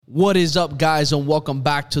What is up, guys, and welcome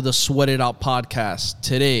back to the Sweat It Out podcast.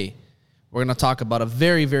 Today, we're going to talk about a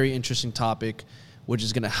very, very interesting topic, which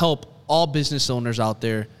is going to help all business owners out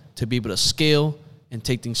there to be able to scale and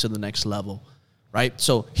take things to the next level, right?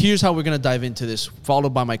 So here's how we're going to dive into this,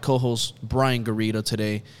 followed by my co-host, Bryan Gorrita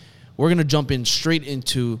today. We're going to jump in straight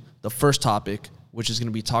into the first topic, which is going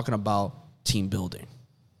to be talking about team building.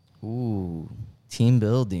 Ooh, team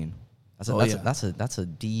building. That's a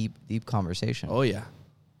deep conversation. Oh, yeah.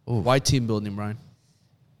 Ooh. Why team building, Bryan?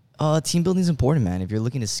 Team building is important, man. If you're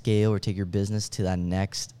looking to scale or take your business to that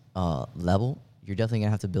next level, you're definitely going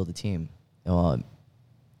to have to build a team.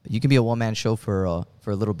 You can be a one-man show for a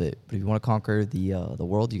little bit, but if you want to conquer the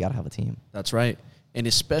world, you got to have a team. That's right. And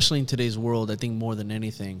especially in today's world, I think more than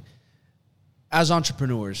anything, as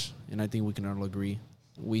entrepreneurs, and I think we can all agree,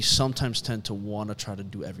 we sometimes tend to want to try to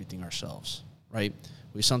do everything ourselves, right?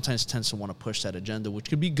 We sometimes tend to want to push that agenda, which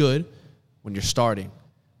could be good when you're starting.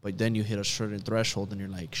 But then you hit a certain threshold and you're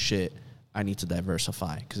like, shit, I need to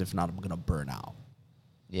diversify because if not, I'm going to burn out.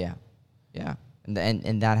 Yeah. And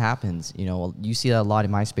that happens. You know, you see that a lot in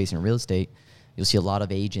my space in real estate. You'll see a lot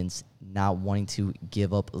of agents not wanting to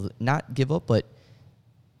not give up, but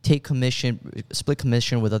take split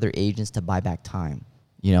commission with other agents to buy back time.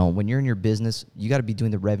 You know, when you're in your business, you got to be doing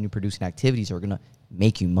the revenue producing activities that are going to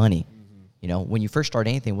make you money. Mm-hmm. You know, when you first start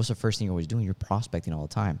anything, what's the first thing you're always doing? You're prospecting all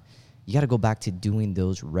the time. You got to go back to doing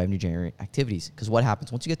those revenue generating activities. Because what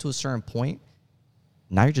happens once you get to a certain point,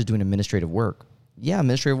 now you're just doing administrative work. Yeah,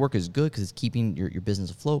 administrative work is good because it's keeping your business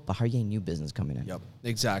afloat, but how are you getting new business coming in? Yep,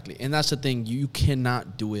 exactly. And that's the thing. You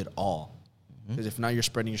cannot do it all. Because if not, you're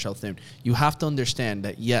spreading yourself thin. You have to understand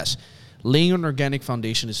that, yes, laying an organic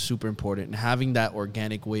foundation is super important. And having that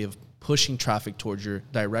organic way of pushing traffic towards your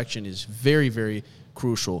direction is very, very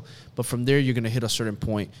crucial. But from there, you're going to hit a certain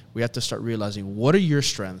point where you have to start realizing, what are your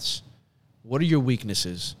strengths? What are your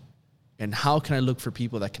weaknesses? And how can I look for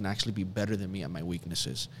people that can actually be better than me at my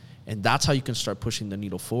weaknesses? And that's how you can start pushing the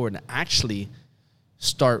needle forward and actually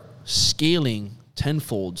start scaling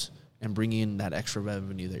tenfolds and bringing in that extra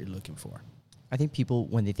revenue that you're looking for. I think people,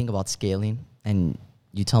 when they think about scaling and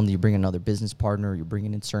you tell them that you bring another business partner, you're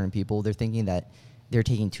bringing in certain people, they're thinking that they're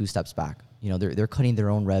taking 2 steps back. You know, they're cutting their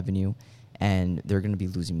own revenue and they're going to be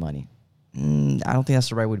losing money. I don't think that's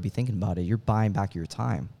the right way to be thinking about it. You're buying back your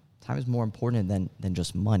time. Time is more important than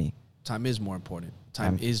just money. Time is more important.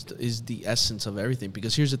 Time is the essence of everything.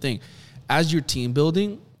 Because here's the thing. As you're team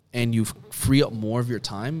building and you free up more of your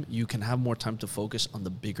time, you can have more time to focus on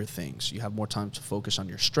the bigger things. You have more time to focus on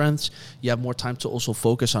your strengths. You have more time to also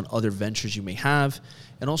focus on other ventures you may have.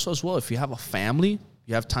 And also as well, if you have a family,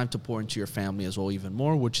 you have time to pour into your family as well even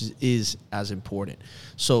more, which is as important.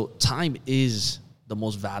 So time is the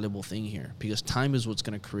most valuable thing here because time is what's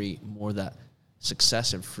going to create more of that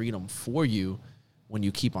success and freedom for you when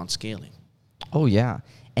you keep on scaling. Oh, yeah.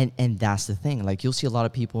 And that's the thing. Like, you'll see a lot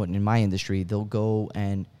of people in my industry, they'll go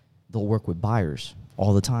and they'll work with buyers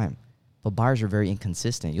all the time. But buyers are very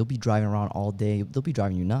inconsistent. You'll be driving around all day. They'll be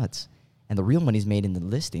driving you nuts. And the real money's made in the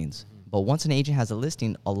listings. Mm-hmm. But once an agent has a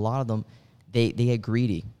listing, a lot of them, they get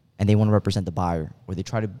greedy and they want to represent the buyer, or they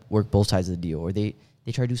try to work both sides of the deal, or they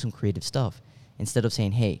try to do some creative stuff instead of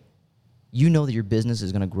saying, hey, you know that your business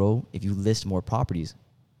is going to grow if you list more properties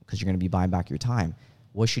because you're going to be buying back your time.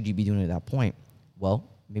 What should you be doing at that point? Well,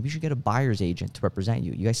 maybe you should get a buyer's agent to represent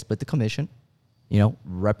you. You guys split the commission,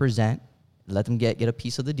 represent, let them get a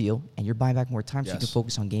piece of the deal, and you're buying back more time so you can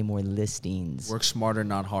focus on getting more listings. Work smarter,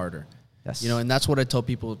 not harder. Yes. And that's what I tell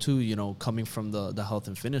people too, coming from the health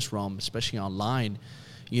and fitness realm, especially online.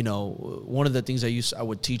 One of the things I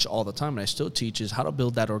would teach all the time, and I still teach, is how to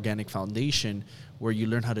build that organic foundation where you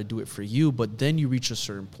learn how to do it for you, but then you reach a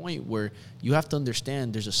certain point where you have to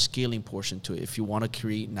understand there's a scaling portion to it if you want to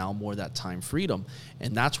create now more of that time freedom.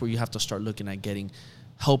 And that's where you have to start looking at getting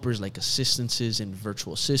helpers like assistances and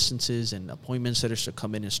virtual assistances and appointment setters to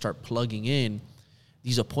come in and start plugging in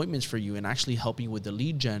these appointments for you and actually helping you with the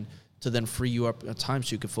lead gen to then free you up at times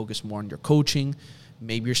so you can focus more on your coaching.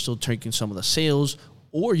 Maybe you're still taking some of the sales,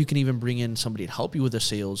 or you can even bring in somebody to help you with the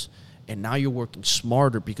sales. And now you're working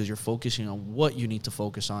smarter because you're focusing on what you need to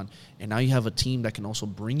focus on. And now you have a team that can also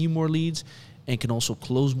bring you more leads and can also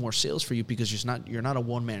close more sales for you because you're not a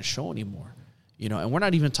one-man show anymore. And we're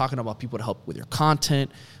not even talking about people to help with your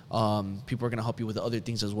content. People are going to help you with the other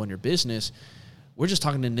things as well in your business. We're just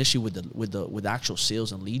talking initially with the actual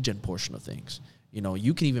sales and lead gen portion of things.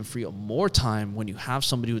 You can even free up more time when you have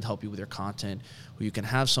somebody who would help you with your content, or you can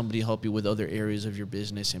have somebody help you with other areas of your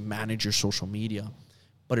business and manage your social media.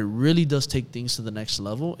 But it really does take things to the next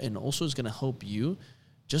level, and also is going to help you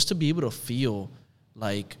just to be able to feel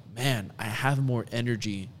like, man, I have more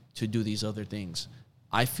energy to do these other things.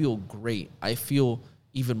 I feel great. I feel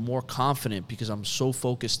even more confident because I'm so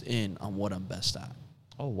focused in on what I'm best at.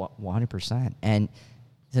 Oh, 100%. And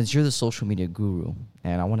since you're the social media guru,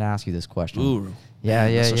 and I want to ask you this question. Guru. Yeah,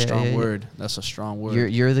 Man, yeah, that's a strong yeah. word. That's a strong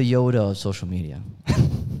word. You're the Yoda of social media.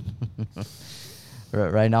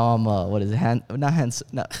 Right now I'm what is it? Han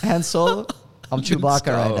Solo. I'm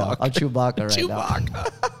Chewbacca right now. I'm Chewbacca right now.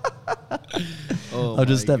 Oh, I'm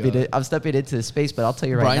just stepping in. I'm stepping into the space, but I'll tell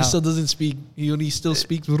you right now. Bryan still doesn't speak. He only still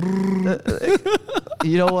speaks.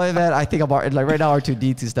 You know what, man? I think I'm like right now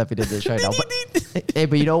R2D2 stepping into this right now. But, hey,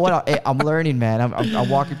 but you know what? I'm learning, man. I'm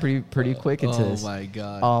walking pretty quick into this. Oh my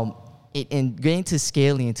God. And getting to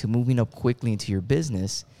scaling, into moving up quickly into your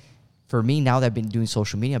business. For me, now that I've been doing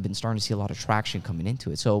social media, I've been starting to see a lot of traction coming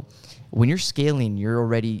into it. So when you're scaling, you're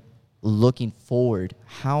already looking forward.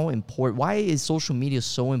 How important? Why is social media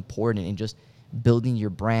so important in just building your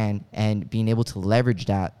brand and being able to leverage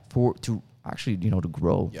that to actually, to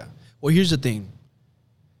grow? Yeah. Well, here's the thing.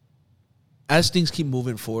 As things keep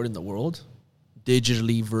moving forward in the world,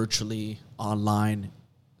 digitally, virtually, online,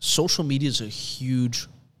 social media is a huge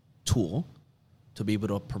tool to be able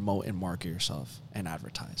to promote and market yourself and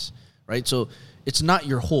advertise, right? So it's not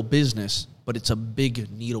your whole business, but it's a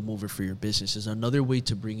big needle mover for your business. It's another way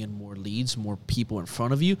to bring in more leads, more people in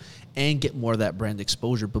front of you, and get more of that brand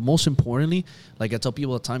exposure. But most importantly, like I tell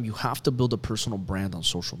people all the time, you have to build a personal brand on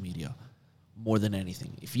social media more than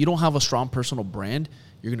anything. If you don't have a strong personal brand,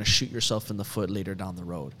 you're going to shoot yourself in the foot later down the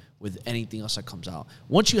road with anything else that comes out.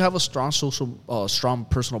 Once you have a strong strong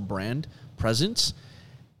personal brand presence,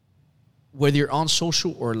 whether you're on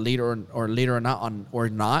social or later or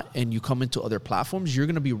not, and you come into other platforms, you're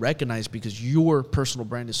going to be recognized because your personal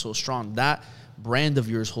brand is so strong. That brand of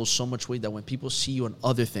yours holds so much weight that when people see you on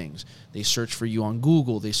other things, they search for you on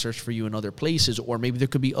Google, they search for you in other places, or maybe there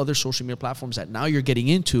could be other social media platforms that now you're getting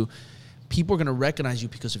into. People are going to recognize you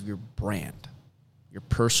because of your brand, your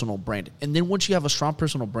personal brand. And then once you have a strong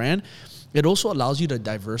personal brand, it also allows you to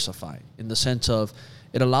diversify in the sense of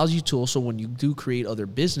it allows you to also, when you do create other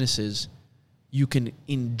businesses, you can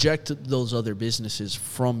inject those other businesses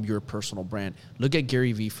from your personal brand. Look at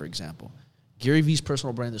Gary Vee, for example. Gary Vee's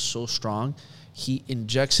personal brand is so strong, he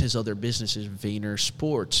injects his other businesses, Vayner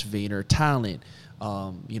Sports, Vayner Talent,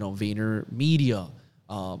 Vayner Media,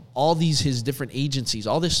 all his different agencies,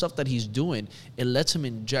 all this stuff that he's doing, it lets him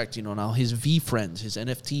inject, now his V friends, his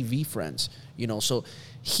NFT V friends, so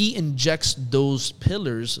he injects those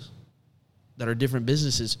pillars that are different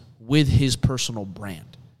businesses with his personal brand.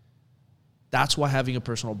 That's why having a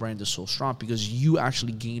personal brand is so strong, because you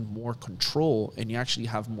actually gain more control and you actually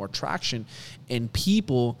have more traction, and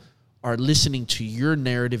people are listening to your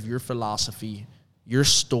narrative, your philosophy, your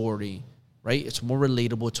story, right? It's more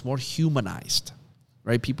relatable. It's more humanized,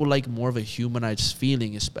 right? People like more of a humanized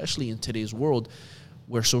feeling, especially in today's world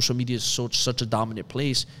where social media is such a dominant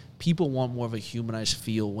place. People want more of a humanized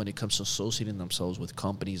feel when it comes to associating themselves with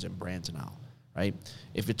companies and brands now, right?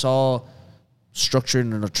 If it's all structured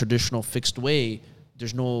in a traditional fixed way,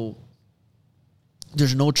 there's no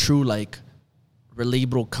true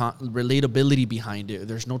relatability behind it.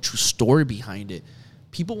 There's no true story behind it.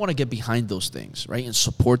 People want to get behind those things, right? And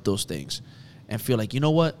support those things and feel like, you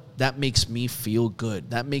know what? That makes me feel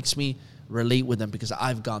good. That makes me relate with them because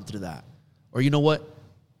I've gone through that. Or you know what?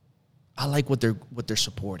 I like what they're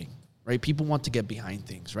supporting, right? People want to get behind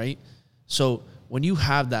things, right? So when you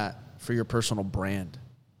have that for your personal brand,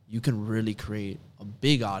 you can really create a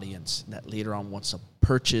big audience that later on wants to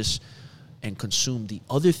purchase and consume the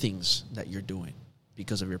other things that you're doing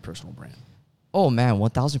because of your personal brand. Oh, man,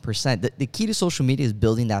 1,000%. The key to social media is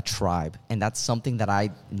building that tribe. And that's something that I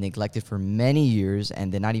neglected for many years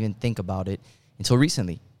and did not even think about it until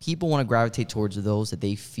recently. People want to gravitate towards those that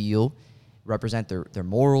they feel represent their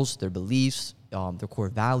morals, their beliefs, their core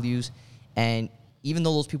values. And even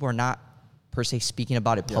though those people are not per se speaking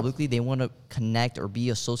about it publicly, they want to connect or be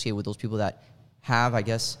associated with those people that have, I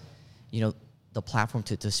guess, the platform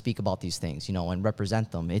to speak about these things, and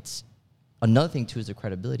represent them. It's another thing too is the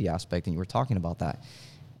credibility aspect, and you were talking about that.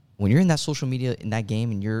 When you're in that social media, in that game,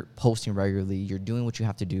 and you're posting regularly, you're doing what you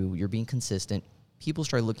have to do, you're being consistent, people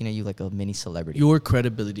start looking at you like a mini celebrity. Your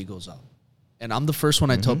credibility goes up. And I'm the first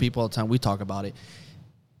one I tell people all the time, we talk about it.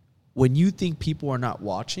 When you think people are not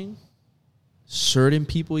watching, certain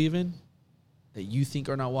people even that you think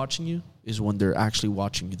are not watching you is when they're actually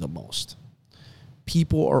watching you the most.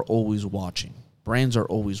 People are always watching. Brands are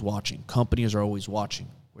always watching. Companies are always watching,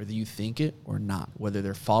 whether you think it or not, whether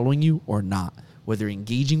they're following you or not, whether they're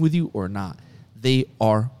engaging with you or not. They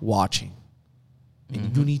are watching.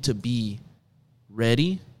 And you need to be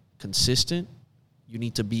ready, consistent. You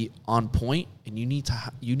need to be on point, and you need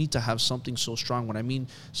to have something so strong. When I mean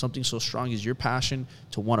something so strong is your passion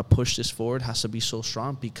to want to push this forward has to be so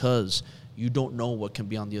strong, because you don't know what can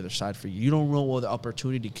be on the other side for you. You don't know what the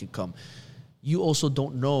opportunity can come. You also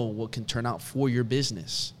don't know what can turn out for your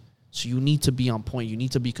business. So you need to be on point. You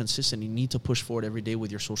need to be consistent. You need to push forward every day with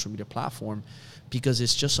your social media platform, because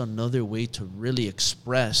it's just another way to really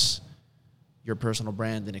express your personal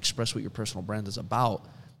brand and express what your personal brand is about,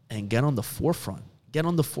 and get on the forefront. Get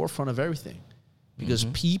on the forefront of everything, because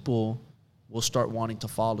people will start wanting to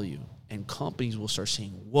follow you, and companies will start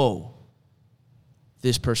saying, whoa,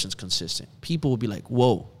 this person's consistent. People will be like,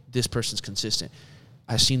 whoa, this person's consistent.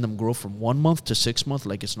 I've seen them grow from 1 month to 6 months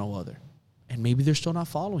like it's no other. And maybe they're still not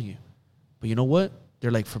following you. But you know what?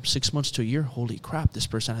 They're like, from 6 months to a year, holy crap, this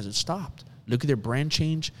person hasn't stopped. Look at their brand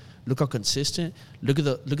change. Look how consistent. Look at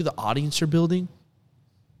the audience they're building.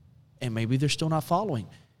 And maybe they're still not following,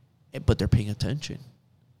 but they're paying attention.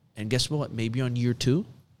 And guess what? Maybe on year two,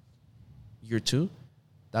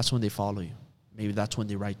 that's when they follow you. Maybe that's when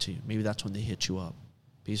they write to you. Maybe that's when they hit you up.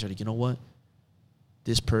 Because they're like, you know what?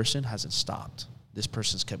 This person hasn't stopped. This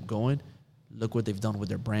person's kept going. Look what they've done with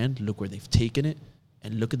their brand. Look where they've taken it.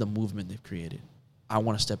 And look at the movement they've created. I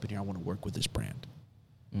want to step in here. I want to work with this brand.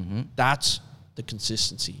 That's the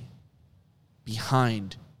consistency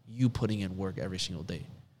behind you putting in work every single day,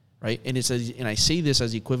 right? And I say this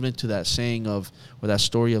as equivalent to that saying or that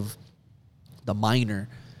story of the miner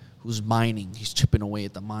who's mining. He's chipping away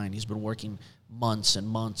at the mine. He's been working months and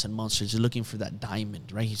months and months. He's looking for that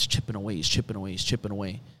diamond, right? He's chipping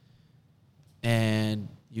away. And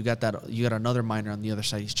you got another miner on the other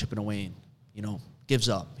side. He's chipping away and, gives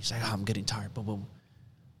up. He's like, I'm getting tired. Boom, boom.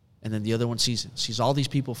 And then the other one sees all these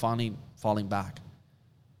people falling back.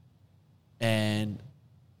 And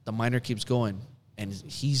the miner keeps going, and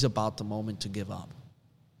he's about the moment to give up,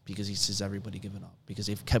 because he sees everybody giving up, because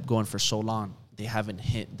they've kept going for so long. They haven't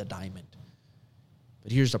hit the diamond.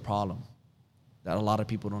 But here's the problem that a lot of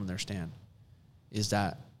people don't understand, is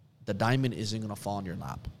that the diamond isn't going to fall in your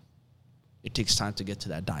lap. It takes time to get to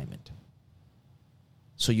that diamond.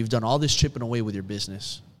 So you've done all this chipping away with your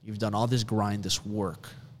business. You've done all this grind, this work.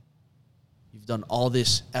 You've done all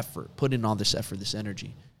this effort, put in all this effort, this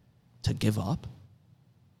energy to give up.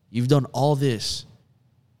 You've done all this.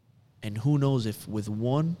 And who knows if with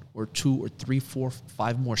 1 or 2 or 3, 4,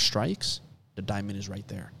 5 more strikes, the diamond is right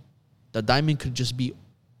there. The diamond could just be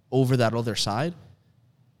over that other side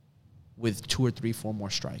with 2 or 3, 4 more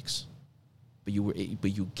strikes. But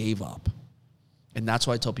you gave up. And that's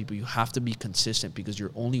why I tell people you have to be consistent, because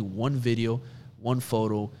you're only one video, one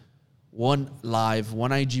photo, one live,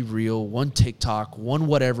 one IG reel, one TikTok, one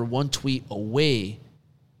whatever, one tweet away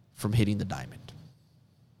from hitting the diamond.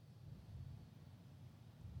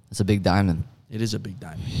 It's a big diamond. It is a big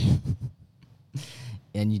diamond.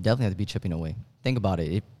 And you definitely have to be chipping away. Think about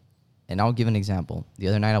it. And I'll give an example. The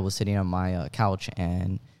other night I was sitting on my couch,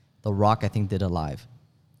 and The Rock, I think, did a live.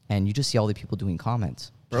 And you just see all the people doing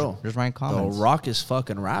comments. Bro, just writing comments. The Rock is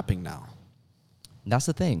fucking rapping now. That's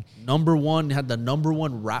the thing. Had the number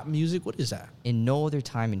one rap music. What is that? In no other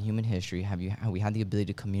time in human history have we had the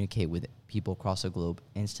ability to communicate with people across the globe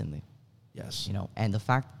instantly. Yes. And the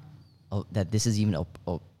fact that this is even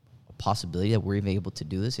a possibility that we're even able to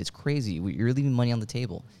do this, it's crazy. You're leaving money on the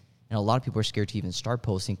table. And a lot of people are scared to even start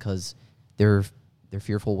posting because they're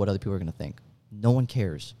fearful what other people are going to think. No one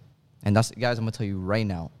cares. And that's, guys, I'm going to tell you right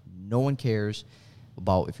now, no one cares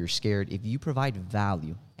about if you're scared. If you provide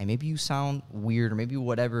value, and maybe you sound weird or maybe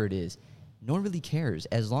whatever it is, no one really cares.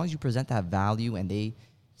 As long as you present that value and they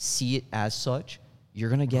see it as such, you're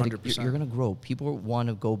going to get it, you're going to grow. People want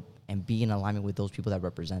to go and be in alignment with those people that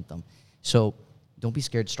represent them. So don't be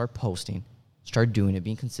scared. Start posting. Start doing it,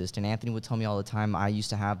 being consistent. Anthony would tell me all the time, I used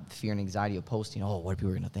to have fear and anxiety of posting. Oh, what are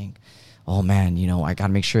people going to think? Oh, man, I got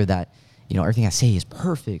to make sure that, everything I say is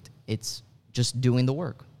perfect. It's just doing the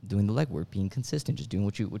work, doing the legwork, being consistent, just doing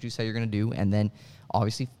what you say you're going to do. And then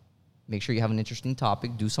obviously make sure you have an interesting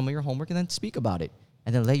topic, do some of your homework, and then speak about it.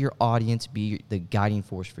 And then let your audience be the guiding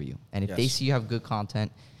force for you. And if they see you have good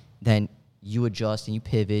content, then you adjust and you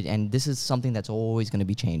pivot. And this is something that's always going to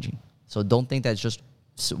be changing. So don't think that's just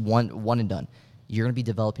one and done. You're going to be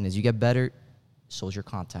developing as you get better. So is your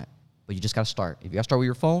content. But you just got to start. If you got to start with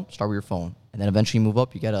your phone, start with your phone. And then eventually you move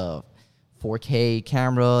up. You get a 4K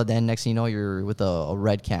camera. Then next thing you know, you're with a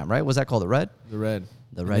red cam, right? What's that called? The red? The red.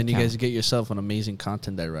 The red. And then you guys get yourself an amazing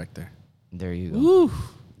content director. There you go. Woo.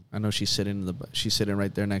 I know she's sitting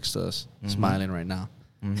right there next to us, smiling right now.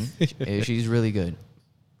 Mm-hmm. She's really good.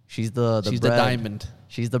 She's the bread. The diamond.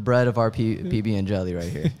 She's the bread of our PB and jelly right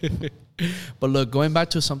here. But look, going back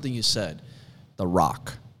to something you said, The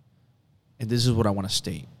Rock. and this is what I want to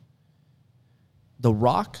state. The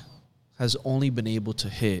Rock has only been able to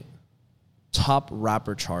hit top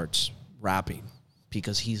rapper charts rapping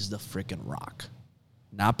because he's the freaking Rock.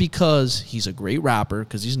 Not because he's a great rapper,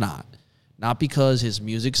 because he's not. Not because his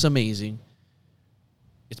music's amazing.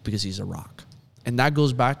 It's because he's a Rock. And that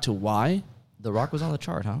goes back to why The Rock was on the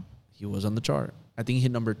chart, huh? he was on the chart. I think he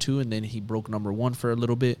hit number 2, and then he broke number 1 for a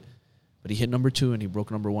little bit. But he hit number 2, and he broke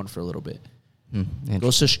number 1 for a little bit.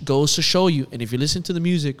 Goes to show you, and if you listen to the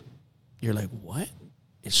music, you're like, what?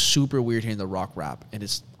 It's super weird hearing The Rock rap, and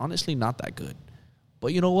it's honestly not that good.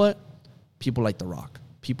 But you know what? People like The Rock.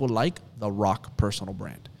 People like The Rock personal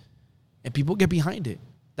brand. And people get behind it.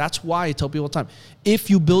 That's why I tell people all the time, if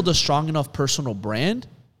you build a strong enough personal brand,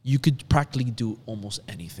 you could practically do almost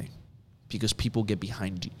anything. Because people get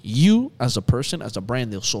behind you as a person, as a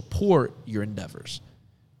brand. They'll support your endeavors.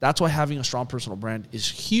 That's why having a strong personal brand is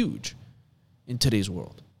huge in today's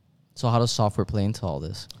world. So how does software play into all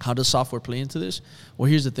this? How does software play into this? Well,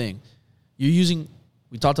 here's the thing.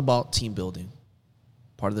 We talked about team building,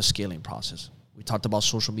 part of the scaling process. We talked about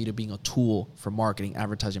social media being a tool for marketing,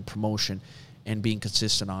 advertising, promotion, and being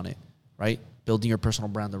consistent on it, right? Building your personal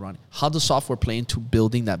brand to run. How does software play into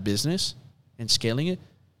building that business and scaling it?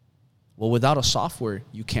 Well, without a software,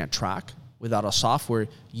 you can't track. Without a software,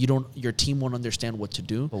 your team won't understand what to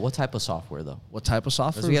do. But what type of software, though? What type of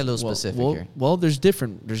software? Let's get a little specific here. Well, there's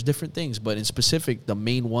different things, but in specific, the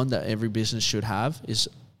main one that every business should have is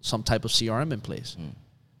some type of CRM in place,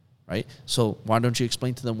 right? So why don't you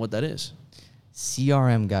explain to them what that is?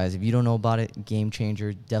 CRM, guys, if you don't know about it, game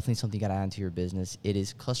changer, definitely something you got to add into your business. It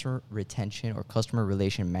is customer retention or customer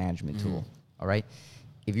relation management tool, all right?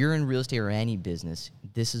 If you're in real estate or any business,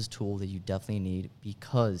 this is a tool that you definitely need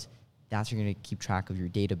because that's how you're going to keep track of your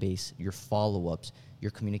database, your follow-ups,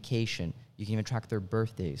 your communication. You can even track their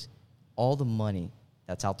birthdays. All the money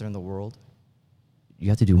that's out there in the world, you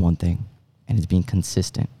have to do one thing, and it's being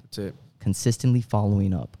consistent. That's it. Consistently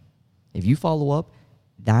following up. If you follow up,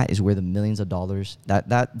 that is where the millions of dollars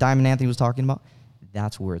that Diamond Anthony was talking about,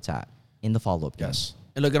 that's where it's at, in the follow-up game. Yes.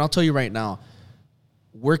 And look, and I'll tell you right now,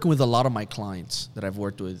 working with a lot of my clients that I've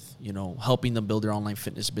worked with, helping them build their online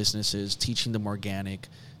fitness businesses, teaching them organic,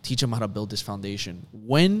 teach them how to build this foundation.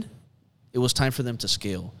 When it was time for them to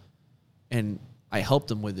scale, and I helped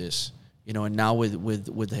them with this, and now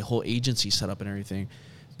with the whole agency set up and everything,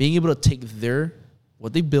 being able to take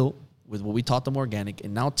what they built with what we taught them organic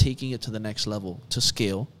and now taking it to the next level to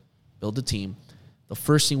scale, build a team, the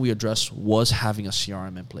first thing we addressed was having a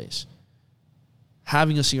CRM in place.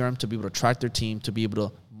 Having a CRM to be able to track their team, to be able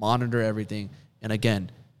to monitor everything, and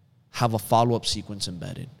again, have a follow-up sequence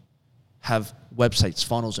embedded. Have websites,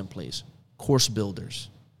 funnels in place, course builders,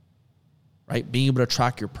 right? Being able to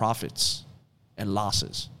track your profits and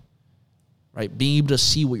losses, right? Being able to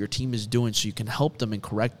see what your team is doing so you can help them and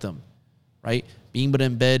correct them, right? Being able to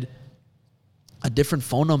embed a different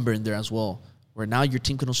phone number in there as well, where now your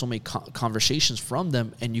team can also make conversations from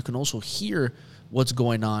them and you can also hear what's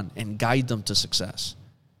going on and guide them to success,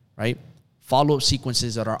 right? Follow-up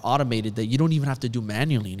sequences that are automated that you don't even have to do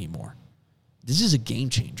manually anymore. This is a game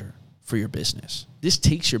changer for your business. This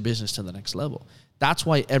takes your business to the next level. That's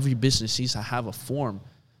why every business needs to have a form,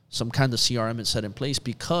 some kind of CRM set in place,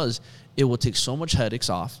 because it will take so much headaches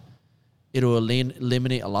off. It will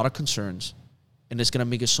eliminate a lot of concerns, and it's going to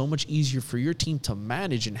make it so much easier for your team to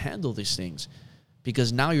manage and handle these things,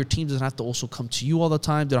 because now your team doesn't have to also come to you all the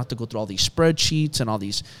time. They don't have to go through all these spreadsheets and all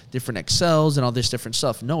these different Excels and all this different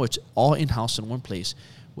stuff. No, it's all in-house in one place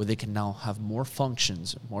where they can now have more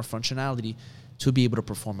functions, more functionality to be able to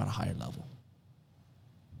perform at a higher level.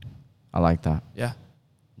 I like that. Yeah.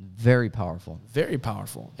 Very powerful. Very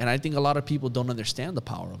powerful. And I think a lot of people don't understand the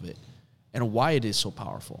power of it and why it is so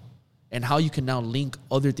powerful and how you can now link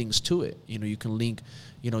other things to it. You can link,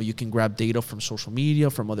 you can grab data from social media,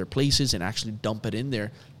 from other places, and actually dump it in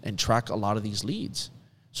there and track a lot of these leads.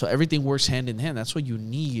 So everything works hand in hand. That's why you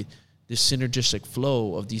need this synergistic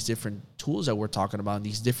flow of these different tools that we're talking about and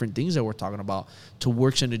these different things that we're talking about to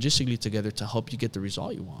work synergistically together to help you get the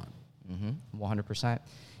result you want. 100%.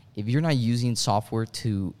 If you're not using software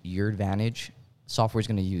to your advantage, software is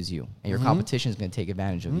going to use you, and your competition is going to take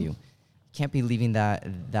advantage of you. You can't be leaving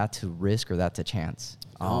that to risk or that to chance.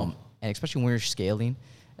 And especially when you're scaling,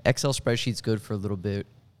 Excel spreadsheet's good for a little bit,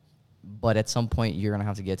 but at some point you're going to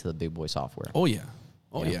have to get to the big boy software. Oh, yeah.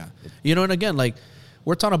 Yeah. And again, like,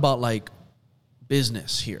 we're talking about, like,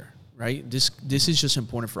 business here, right? This is just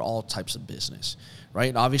important for all types of business,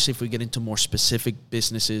 right? Obviously, if we get into more specific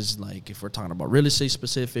businesses, like if we're talking about real estate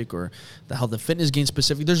specific or the health and fitness game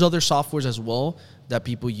specific, there's other softwares as well that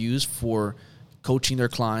people use for coaching their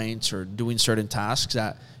clients or doing certain tasks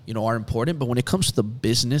that are important. But when it comes to the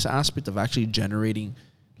business aspect of actually generating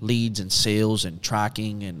leads and sales and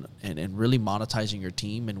tracking and really monetizing your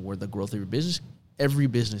team and where the growth of your business, every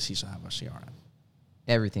business needs to have a CRM.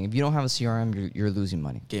 Everything. If you don't have a CRM, you're losing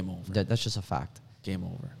money. Game over. That's just a fact. Game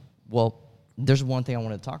over. Well, there's one thing I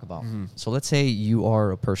want to talk about. Mm-hmm. So let's say you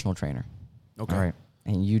are a personal trainer. Okay. All right.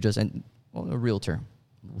 And you just, a realtor.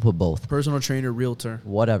 We'll put both. Personal trainer, realtor.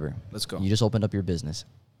 Whatever. Let's go. You just opened up your business.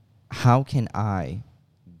 How can I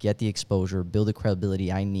get the exposure, build the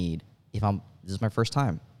credibility I need if this is my first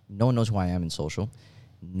time? No one knows who I am in social.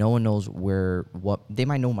 No one knows what they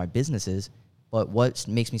might know my business is, but what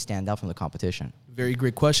makes me stand out from the competition? Very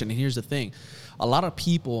great question. And here's the thing. A lot of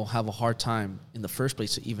people have a hard time in the first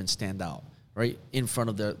place to even stand out, right, in front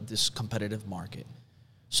of this competitive market.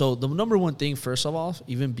 So the number one thing, first of all,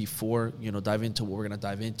 even before, dive into what we're going to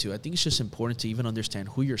dive into, I think it's just important to even understand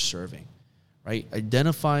who you're serving, right?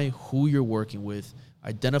 Identify who you're working with.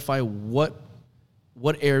 Identify what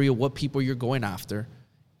area, what people you're going after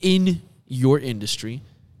in your industry,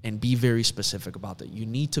 and be very specific about that. You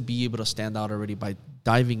need to be able to stand out already by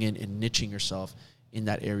diving in and niching yourself in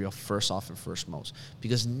that area first off and first most.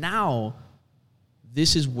 Because now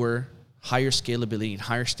this is where higher scalability and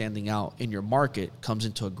higher standing out in your market comes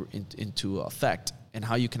into effect, and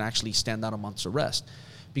how you can actually stand out amongst the rest.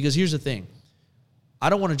 Because here's the thing. I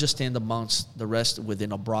don't want to just stand amongst the rest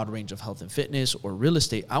within a broad range of health and fitness or real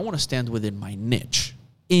estate. I want to stand within my niche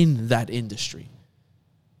in that industry.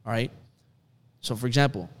 All right? So, for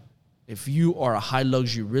example, if you are a high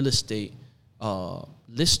luxury real estate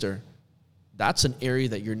lister, that's an area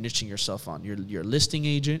that you're niching yourself on. You're a listing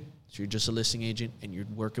agent, so you're just a listing agent, and you're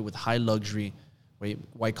working with high luxury,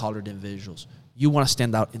 white-collared individuals. You want to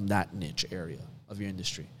stand out in that niche area of your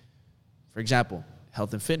industry. For example,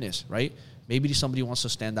 health and fitness, right? Maybe somebody wants to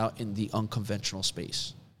stand out in the unconventional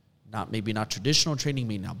space. Maybe not traditional training,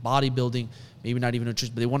 maybe not bodybuilding, maybe not even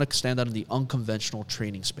nutrition, but they want to stand out in the unconventional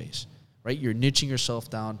training space, right? You're niching yourself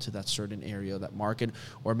down to that certain area, that market,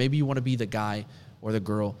 or maybe you want to be the guy or the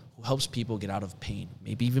girl who helps people get out of pain,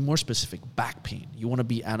 maybe even more specific, back pain. You want to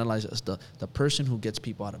be analyzed as the person who gets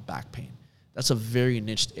people out of back pain. That's a very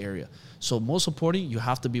niched area. So most importantly, you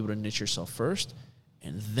have to be able to niche yourself first,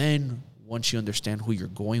 and then once you understand who you're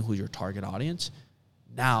going, who your target audience,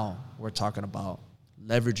 now we're talking about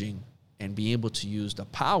leveraging and being able to use the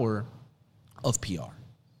power of PR.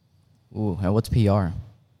 Ooh, and what's PR?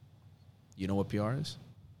 You know what PR is?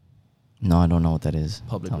 No, I don't know what that is.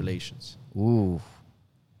 Public relations. Ooh.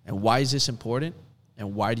 And why is this important?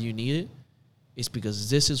 And why do you need it? It's because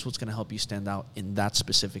this is what's going to help you stand out in that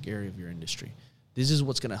specific area of your industry. This is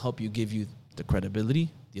what's going to help you give you the credibility,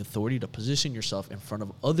 the authority to position yourself in front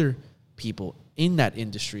of other people in that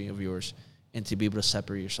industry of yours, and to be able to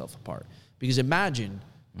separate yourself apart. Because imagine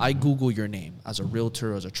I Google your name as a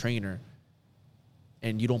realtor, as a trainer,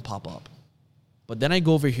 and you don't pop up. But then I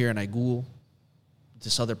go over here and I Google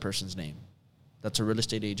this other person's name that's a real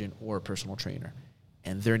estate agent or a personal trainer,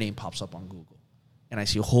 and their name pops up on Google. And I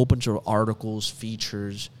see a whole bunch of articles,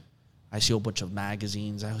 features. I see a whole bunch of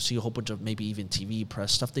magazines. I see a whole bunch of maybe even TV,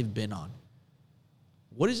 press, stuff they've been on.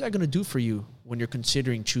 What is that going to do for you when you're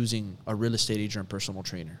considering choosing a real estate agent or personal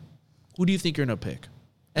trainer? Who do you think you're going to pick?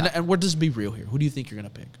 And we're just be real here. Who do you think you're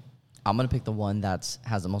going to pick? I'm going to pick the one that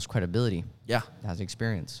has the most credibility. Yeah. That has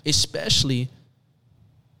experience. Especially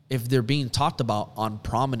if they're being talked about on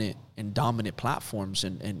prominent and dominant platforms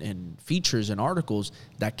and features and articles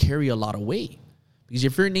that carry a lot of weight. Because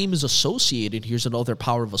if your name is associated, here's another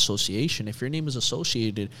power of association. If your name is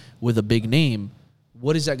associated with a big name,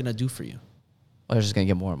 what is that going to do for you? Well, they're just going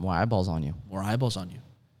to get more eyeballs on you. More eyeballs on you.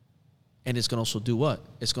 And it's going to also do what?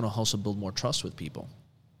 It's going to also build more trust with people.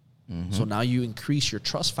 Mm-hmm. So now you increase your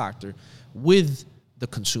trust factor with the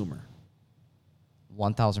consumer.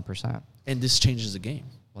 1,000%. And this changes the game.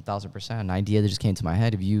 1,000%. An idea that just came to my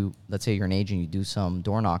head. If you, let's say you're an agent, you do some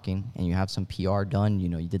door knocking and you have some PR done,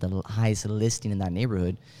 you did the highest listing in that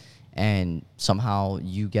neighborhood, and somehow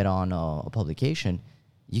you get on a publication,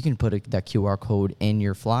 you can put that QR code in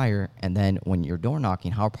your flyer, and then when you're door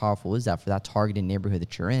knocking, how powerful is that for that targeted neighborhood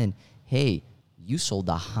that you're in? Hey, you sold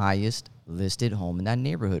the highest listed home in that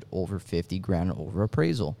neighborhood, over 50 grand over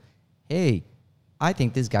appraisal. Hey, I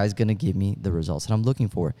think this guy's going to give me the results that I'm looking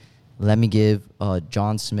for. Let me give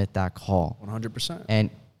John Smith that call. 100%. And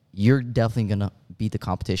you're definitely going to beat the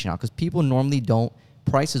competition out, because people normally don't.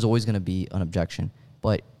 Price is always going to be an objection.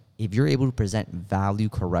 But if you're able to present value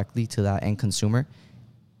correctly to that end consumer,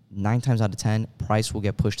 9 times out of 10, price will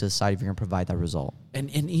get pushed to the side if you're going to provide that result. And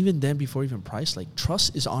even then, before even price, like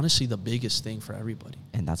trust is honestly the biggest thing for everybody.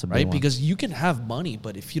 And that's a big right one. Because you can have money,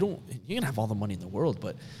 but if you don't, you can have all the money in the world,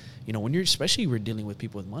 but you know, when you're, especially we're dealing with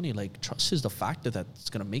people with money, like trust is the factor that's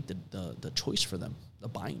going to make the choice for them, the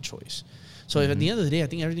buying choice. So at the end of the day, I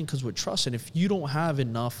think everything comes with trust. And if you don't have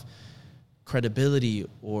enough credibility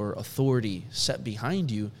or authority set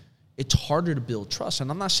behind you, it's harder to build trust.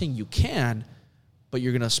 And I'm not saying you can, but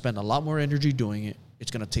you're going to spend a lot more energy doing it.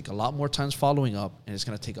 It's going to take a lot more times following up, and it's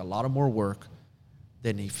going to take a lot of more work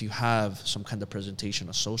than if you have some kind of presentation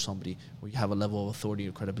or show somebody where you have a level of authority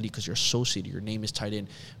or credibility because you're associated, your name is tied in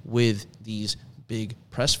with these big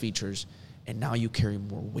press features, and now you carry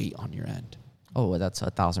more weight on your end. Oh, that's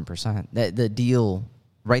 1,000%. The deal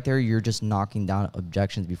right there, you're just knocking down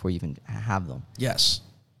objections before you even have them. Yes.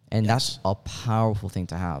 And that's a powerful thing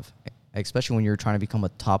to have, especially when you're trying to become a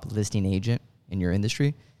top listing agent in your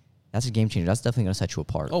industry. That's a game changer. That's definitely going to set you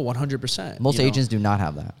apart. Oh, 100%. Most agents do not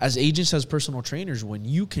have that. As agents, as personal trainers, when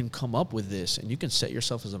you can come up with this and you can set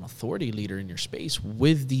yourself as an authority leader in your space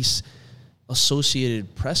with these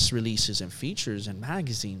associated press releases and features and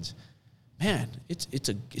magazines, man, it's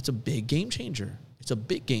a big game changer. It's a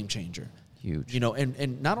big game changer. Huge. You know,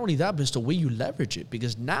 and not only that, but it's the way you leverage it.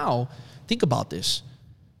 Because now, think about this.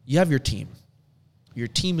 You have your team. Your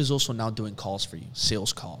team is also now doing calls for you,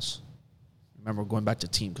 sales calls. Remember, we're going back to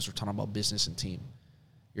team because we're talking about business and team.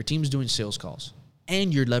 Your team's doing sales calls,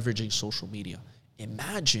 and you're leveraging social media.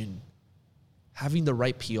 Imagine having the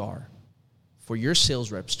right PR for your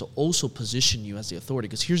sales reps to also position you as the authority.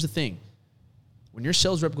 Because here's the thing. When your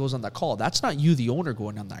sales rep goes on that call, that's not you, the owner,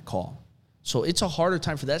 going on that call. So it's a harder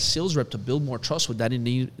time for that sales rep to build more trust with that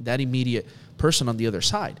immediate person on the other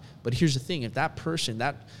side. But here's the thing. If that person,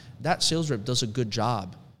 that sales rep does a good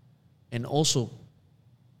job, and also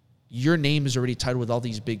your name is already tied with all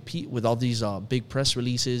these big press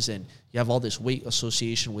releases, and you have all this weight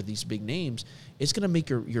association with these big names, it's going to make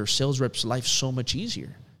your sales rep's life so much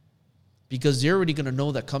easier, because they're already going to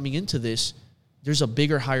know that coming into this, there's a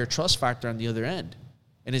bigger, higher trust factor on the other end,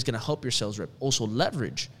 and it's going to help your sales rep also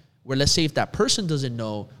leverage. Where, let's say, if that person doesn't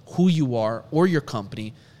know who you are or your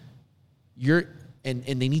company, and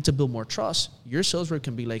they need to build more trust, your sales rep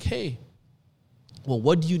can be like, hey, well,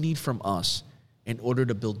 what do you need from us in order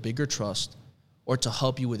to build bigger trust or to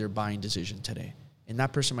help you with your buying decision today? And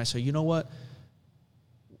that person might say, you know what?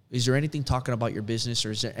 Is there anything talking about your business,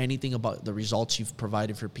 or is there anything about the results you've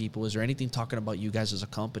provided for people? Is there anything talking about you guys as a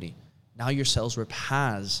company? Now your sales rep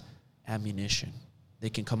has ammunition.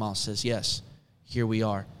 They can come out and says, yes, here we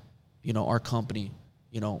are. You know, our company,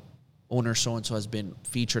 you know, owner so-and-so has been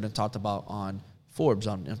featured and talked about on Forbes,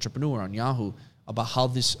 on Entrepreneur, on Yahoo, about how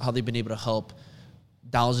they've been able to help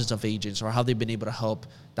thousands of agents, or how they've been able to help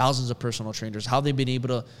thousands of personal trainers, how they've been able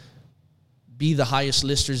to be the highest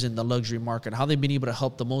listers in the luxury market, how they've been able to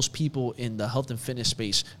help the most people in the health and fitness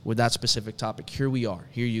space with that specific topic. Here we are.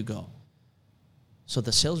 Here you go. So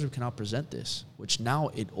the sales rep can now present this, which now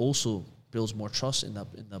it also builds more trust in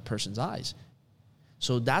the person's eyes.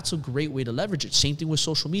 So that's a great way to leverage it. Same thing with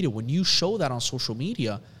social media. When you show that on social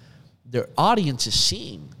media, their audience is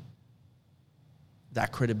seeing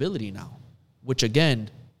that credibility now, which again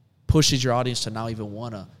pushes your audience to now even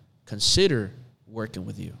want to consider working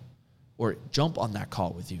with you or jump on that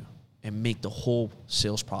call with you and make the whole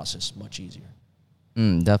sales process much easier.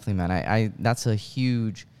 Definitely, man. I that's a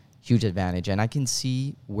huge advantage. And I can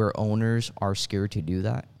see where owners are scared to do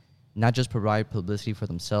that. Not just provide publicity for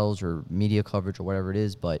themselves or media coverage or whatever it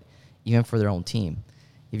is, but even for their own team.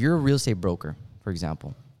 If you're a real estate broker, for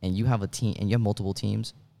example, and you have a team and you have multiple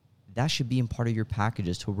teams, that should be in part of your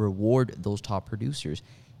packages to reward those top producers.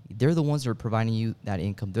 They're the ones that are providing you that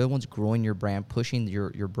income. They're the ones growing your brand, pushing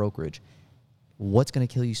your brokerage. What's going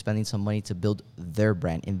to kill you spending some money to build their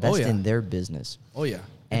brand, invest in their business? Oh, yeah.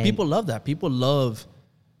 And people love that. People love,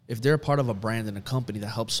 if they're a part of a brand and a company that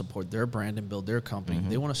helps support their brand and build their company,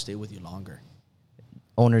 they want to stay with you longer.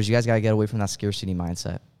 Owners, you guys got to get away from that scarcity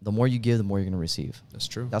mindset. The more you give, the more you're going to receive. That's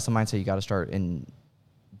true. That's the mindset you got to start in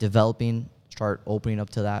developing, start opening up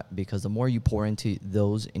to that, because the more you pour into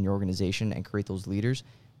those in your organization and create those leaders,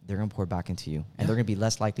 they're going to pour back into you, and they're going to be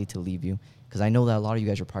less likely to leave you. Because I know that a lot of you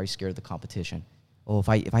guys are probably scared of the competition. Oh, if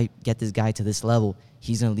I get this guy to this level,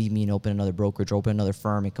 he's going to leave me and open another brokerage or open another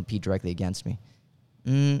firm and compete directly against me.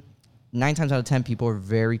 9 times out of 10, people are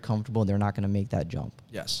very comfortable and they're not going to make that jump.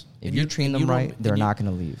 Yes. If you train them right, they're not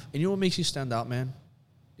going to leave. And you know what makes you stand out, man?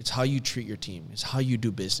 It's how you treat your team. It's how you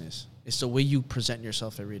do business. It's the way you present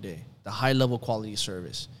yourself every day. The high-level quality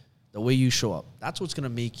service. The way you show up. That's what's going to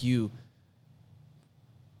make you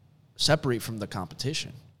separate from the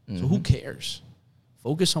competition. So who cares?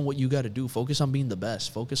 Focus on what you got to do. Focus on being the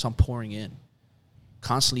best. Focus on pouring in,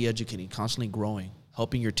 constantly educating, constantly growing,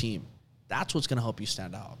 helping your team. That's what's going to help you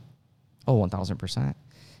stand out. Oh, 1,000%.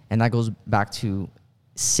 And that goes back to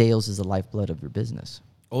sales is the lifeblood of your business.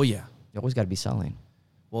 Oh, yeah. You always got to be selling.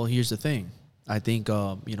 Well, here's the thing. I think,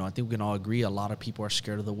 I think we can all agree a lot of people are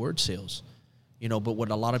scared of the word sales. But what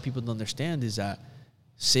a lot of people don't understand is that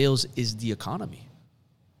sales is the economy.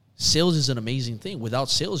 Sales is an amazing thing. Without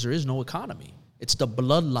sales, there is no economy. It's the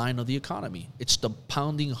bloodline of the economy. It's the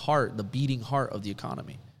pounding heart, the beating heart of the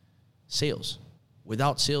economy. Sales.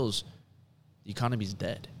 Without sales, the economy is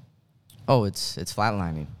dead. Oh, it's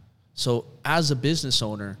flatlining. So as a business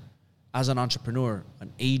owner, as an entrepreneur,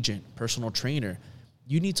 an agent, personal trainer,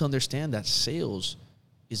 you need to understand that sales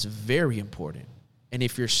is very important. And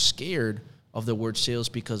if you're scared of the word sales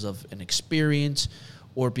because of an experience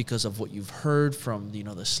or because of what you've heard from,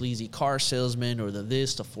 the sleazy car salesman or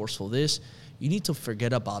the forceful this, you need to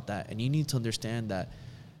forget about that. And you need to understand that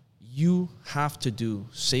you have to do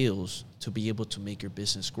sales to be able to make your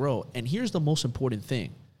business grow. And here's the most important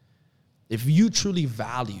thing. If you truly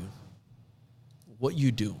value what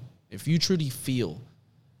you do, if you truly feel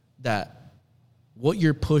that what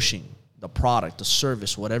you're pushing, the product, the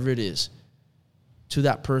service, whatever it is, to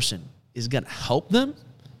that person is going to help them,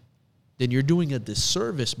 then you're doing a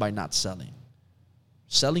disservice by not selling.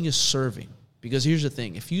 Selling is serving. Because here's the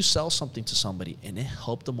thing. If you sell something to somebody and it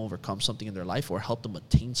helped them overcome something in their life or helped them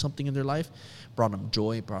attain something in their life, brought them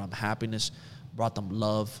joy, brought them happiness, brought them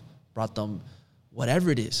love, brought them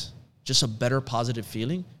whatever it is, just a better positive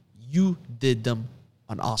feeling, you did them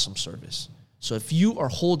an awesome service. So if you are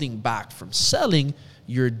holding back from selling,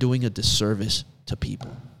 you're doing a disservice to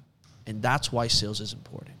people. And that's why sales is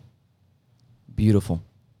important. Beautiful.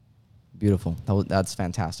 That's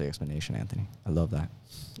fantastic explanation, Anthony. I love that.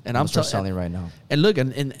 And I'm selling right now. And look,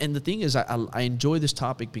 and the thing is, I enjoy this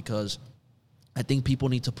topic because I think people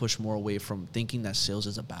need to push more away from thinking that sales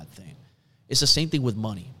is a bad thing. It's the same thing with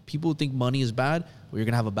money. People who think money is bad, well, you're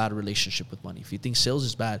going to have a bad relationship with money. If you think sales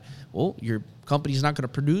is bad, well, your company's not going to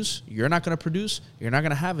produce, you're not going to produce, you're not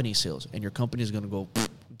going to have any sales, and your company is going to go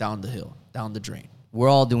down the hill, down the drain. We're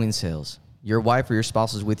all doing sales. Your wife or your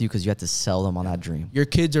spouse is with you because you have to sell them on that dream. Your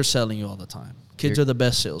kids are selling you all the time. Kids are the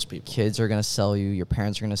best salespeople. Kids are going to sell you. Your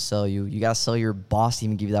parents are going to sell you. You got to sell your boss to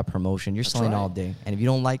even give you that promotion. You're selling all day. And if you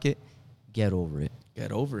don't like it, get over it.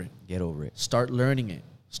 Get over it. Get over it. Start learning it.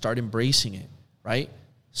 Start embracing it, right?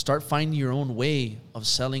 Start finding your own way of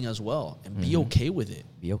selling as well and be okay with it.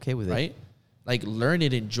 Be okay with it. Right? Like, learn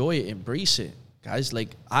it, enjoy it, embrace it. Guys,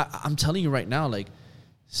 like, I'm telling you right now, like,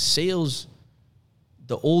 sales,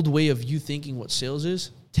 the old way of you thinking what sales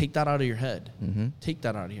is, take that out of your head. Take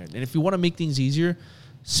that out of your head. And if you want to make things easier,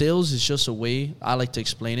 sales is just a way, I like to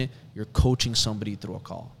explain it, you're coaching somebody through a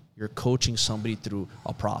call. You're coaching somebody through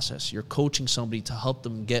a process. You're coaching somebody to help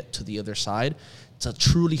them get to the other side, to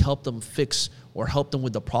truly help them fix or help them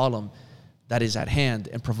with the problem that is at hand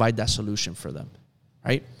and provide that solution for them,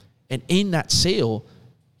 right? And in that sale,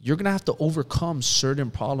 you're going to have to overcome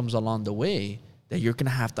certain problems along the way that you're going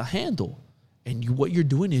to have to handle. And what you're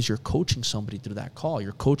doing is you're coaching somebody through that call.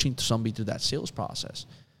 You're coaching somebody through that sales process.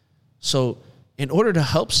 So in order to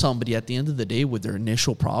help somebody at the end of the day with their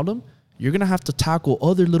initial problem, you're going to have to tackle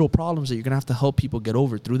other little problems that you're going to have to help people get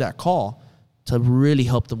over through that call to really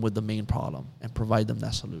help them with the main problem and provide them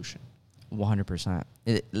that solution. 100%.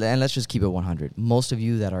 And let's just keep it 100. Most of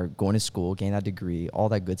you that are going to school, getting that degree, all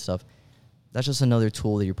that good stuff, that's just another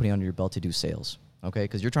tool that you're putting under your belt to do sales. Okay,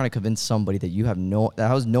 because you're trying to convince somebody that that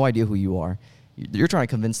has no idea who you are. You're trying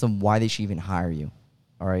to convince them why they should even hire you.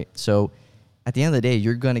 All right. So at the end of the day,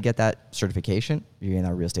 you're going to get that certification. You're getting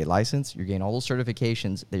that real estate license. You're getting all those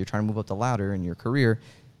certifications that you're trying to move up the ladder in your career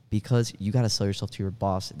because you got to sell yourself to your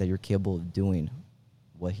boss that you're capable of doing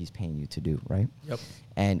what he's paying you to do. Right. Yep.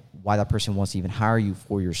 And why that person wants to even hire you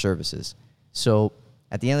for your services. So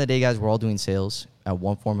at the end of the day, guys, we're all doing sales at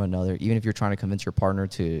one form or another. Even if you're trying to convince your partner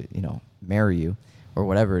to, marry you, or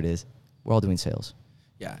whatever it is, we're all doing sales.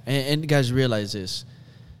 Yeah, and guys, realize this.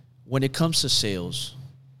 When it comes to sales,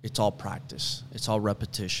 it's all practice. It's all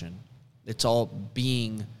repetition. It's all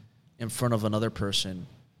being in front of another person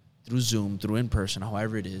through Zoom, through in-person,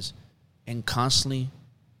 however it is, and constantly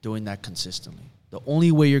doing that consistently. The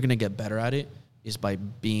only way you're going to get better at it is by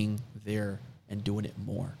being there and doing it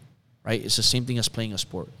more, right? It's the same thing as playing a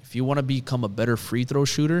sport. If you want to become a better free throw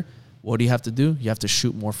shooter, what do you have to do? You have to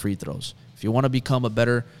shoot more free throws. If you want to become a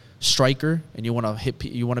better striker and you want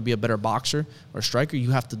to be a better boxer or striker, you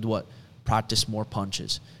have to do what? Practice more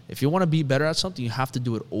punches. If you want to be better at something, you have to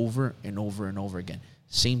do it over and over and over again.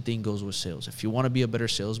 Same thing goes with sales. If you want to be a better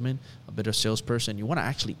salesman, a better salesperson, you want to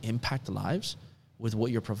actually impact lives, with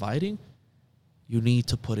what you're providing, you need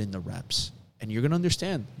to put in the reps. And you're going to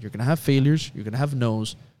understand. You're going to have failures. You're going to have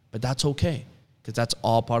no's. But that's okay, because that's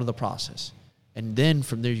all part of the process. And then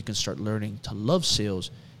from there, you can start learning to love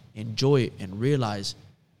sales, enjoy it, and realize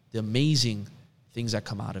the amazing things that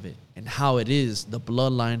come out of it and how it is the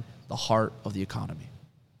bloodline, the heart of the economy.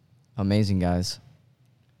 Amazing, guys.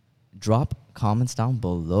 Drop comments down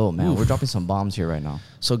below, man. Oof. We're dropping some bombs here right now.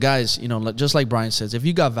 So, guys, you know, just like Bryan says, if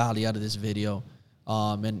you got value out of this video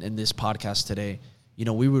and this podcast today, you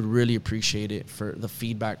know, we would really appreciate it for the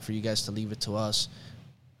feedback, for you guys to leave it to us.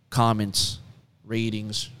 Comments,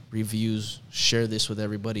 ratings, reviews, share this with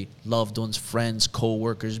everybody, loved ones, friends,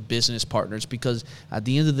 co-workers, business partners, because at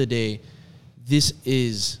the end of the day, this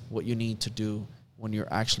is what you need to do when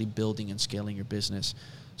you're actually building and scaling your business.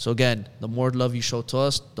 So again, the more love you show to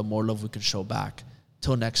us, the more love we can show back.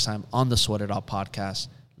 Till next time on the Sweat It Out podcast,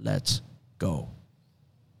 let's go.